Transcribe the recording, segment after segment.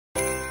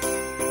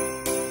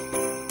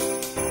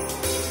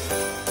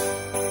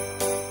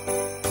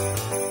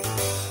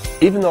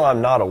Even though I'm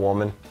not a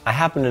woman, I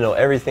happen to know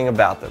everything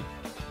about them.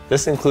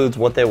 This includes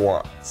what they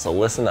want, so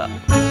listen up.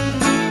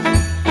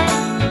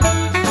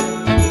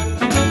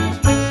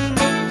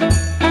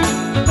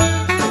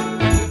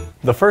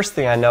 The first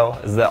thing I know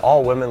is that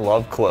all women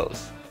love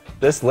clothes.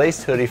 This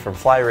laced hoodie from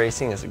Fly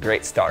Racing is a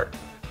great start.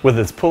 With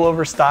its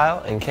pullover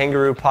style and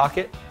kangaroo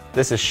pocket,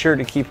 this is sure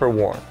to keep her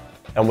warm.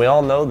 And we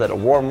all know that a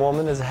warm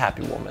woman is a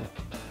happy woman.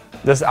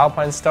 This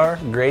Alpine Star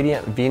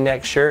Gradient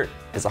V-neck shirt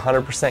is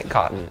 100%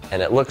 cotton,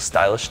 and it looks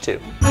stylish too.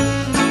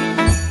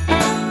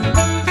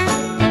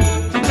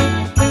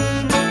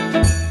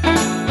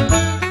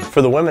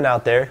 For the women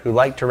out there who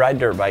like to ride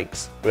dirt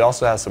bikes, we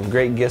also have some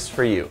great gifts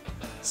for you,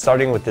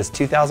 starting with this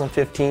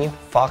 2015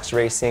 Fox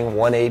Racing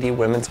 180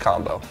 women's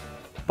combo.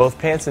 Both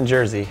pants and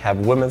jersey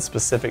have women's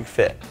specific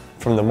fit.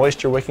 From the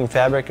moisture-wicking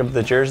fabric of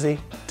the jersey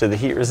to the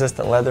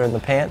heat-resistant leather in the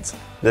pants,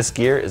 this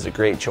gear is a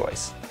great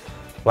choice.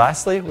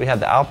 Lastly, we have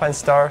the Alpine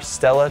Star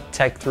Stella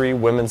Tech 3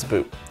 women's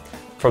boot.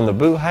 From the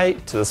boot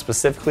height to the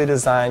specifically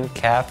designed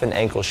calf and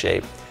ankle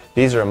shape,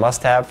 these are a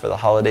must-have for the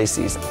holiday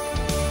season.